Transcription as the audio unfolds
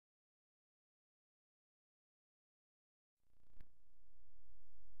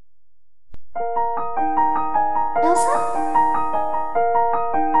Elsa?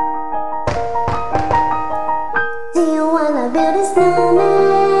 Do you wanna build a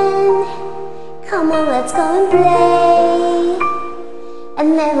snowman? Come on, let's go and play. I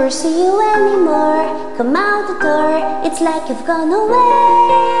never see you anymore. Come out the door, it's like you've gone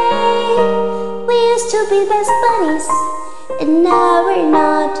away. We used to be best buddies, and now we're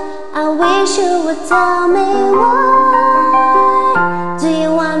not. I wish you would tell me why. Do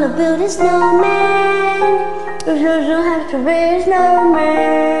you wanna build a snowman? You don't have to be a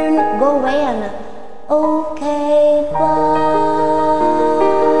snowman. Go away, Anna. Okay, bye.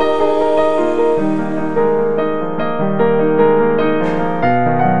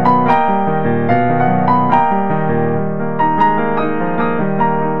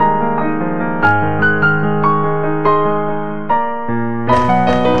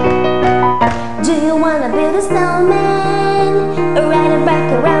 Do you wanna build a snowman? Ride a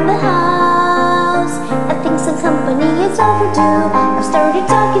bike around the house. I think some company is overdue. I've started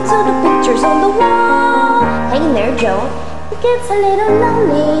talking to the pictures on the wall. Hang there, Joe. It gets a little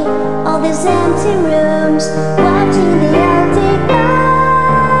lonely. All these empty rooms, watching the empty guy.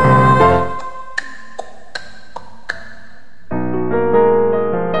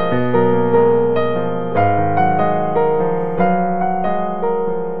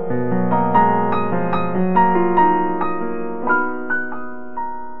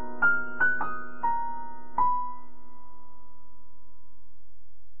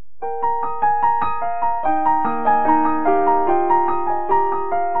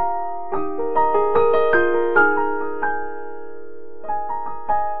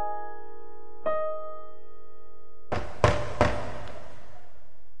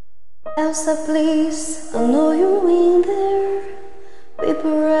 Elsa, please, I know you're in there.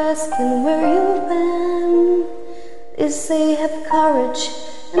 People are asking where you've been. They say have courage,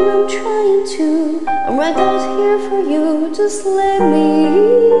 and I'm trying to. I'm right out here for you, just let me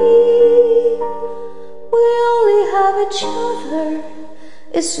in. We only have each other,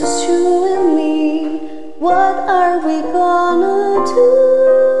 it's just you and me. What are we gonna do?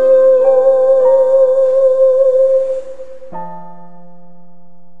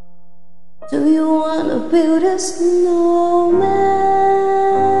 Do you wanna build a snowman?